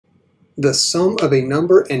The sum of a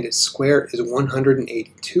number and its square is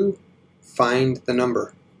 182. Find the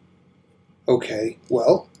number. Okay,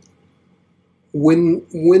 well, when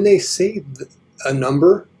they say a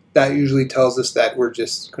number, that usually tells us that we're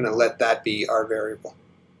just going to let that be our variable.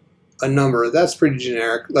 A number, that's pretty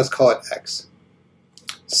generic. Let's call it x.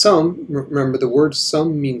 Sum, remember the word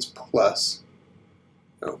sum means plus.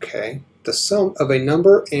 Okay, the sum of a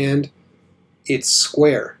number and its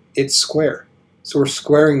square. Its square. So we're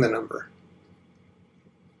squaring the number.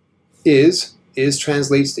 Is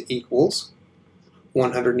translates to equals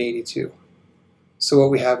 182. So what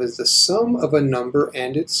we have is the sum of a number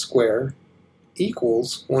and its square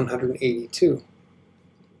equals 182.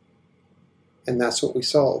 And that's what we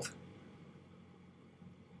solve.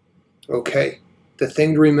 Okay, the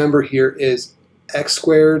thing to remember here is x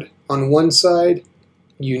squared on one side,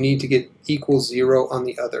 you need to get equals 0 on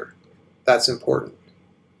the other. That's important.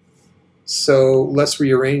 So let's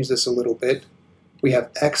rearrange this a little bit. We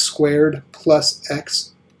have x squared plus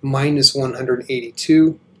x minus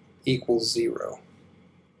 182 equals 0.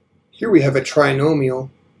 Here we have a trinomial,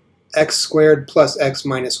 x squared plus x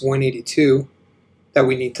minus 182, that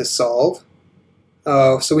we need to solve.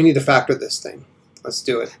 So we need to factor this thing. Let's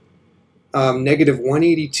do it. Negative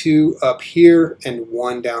 182 up here and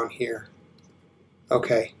 1 down here.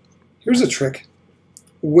 Okay, here's a trick.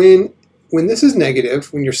 When this is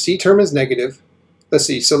negative, when your c term is negative, let's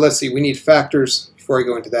see, we need factors before I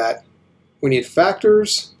go into that. We need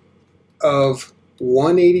factors of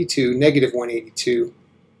 182, negative 182,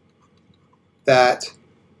 that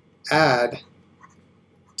add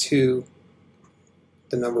to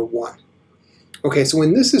the number 1. Okay, so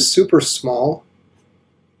when this is super small,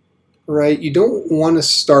 right, you don't want to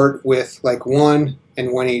start with like 1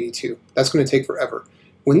 and 182. That's going to take forever.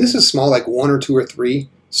 When this is small, like 1 or 2 or 3,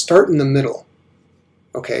 start in the middle.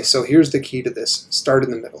 Okay, so here's the key to this. Start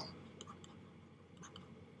in the middle.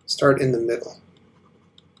 Start in the middle.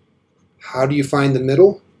 How do you find the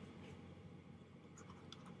middle?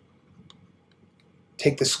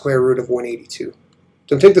 Take the square root of 182.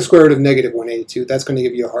 Don't take the square root of negative 182. That's going to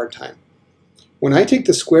give you a hard time. When I take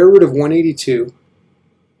the square root of 182,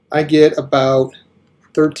 I get about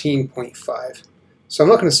 13.5. So I'm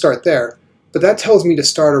not going to start there, but that tells me to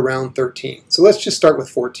start around 13. So let's just start with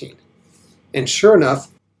 14. And sure enough,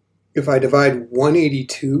 if I divide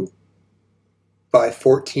 182 by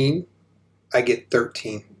 14, I get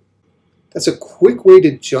 13. That's a quick way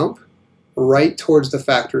to jump right towards the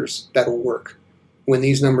factors that will work when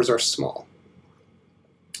these numbers are small.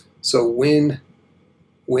 So when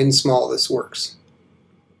small, this works.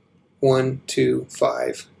 1, 2,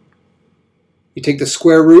 5. You take the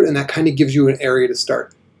square root, and that kind of gives you an area to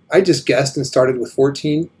start. I just guessed and started with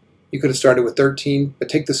 14. You could have started with 13, but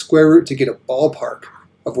take the square root to get a ballpark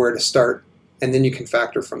of where to start, and then you can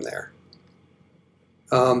factor from there.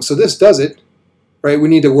 So this does it, right? We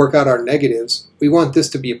need to work out our negatives. We want this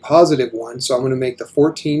to be a positive 1, so I'm going to make the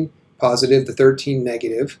 14 positive, the 13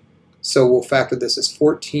 negative. So we'll factor this as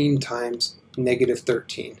 14 times negative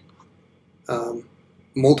 13.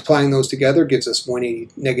 Multiplying those together gives us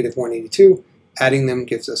negative 182. Adding them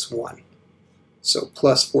gives us 1. So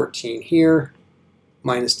plus 14 here,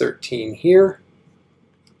 minus 13 here.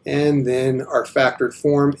 And then our factored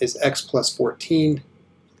form is x plus 14,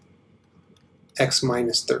 x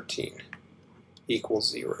minus 13 equals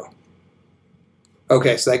 0.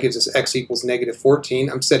 Okay, so that gives us x equals negative 14.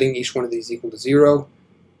 I'm setting each one of these equal to 0.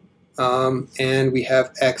 And we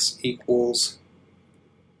have x equals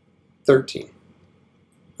 13.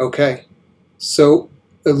 Okay, so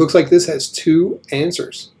it looks like this has 2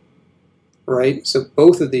 answers, right? So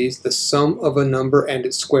both of these, the sum of a number and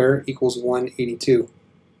its square equals 182.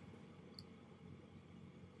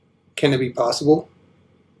 Can it be possible?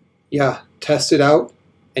 Yeah, test it out,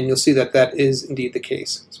 and you'll see that that is indeed the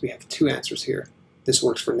case. So we have 2 answers here. This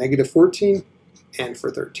works for negative 14 and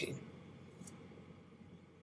for 13.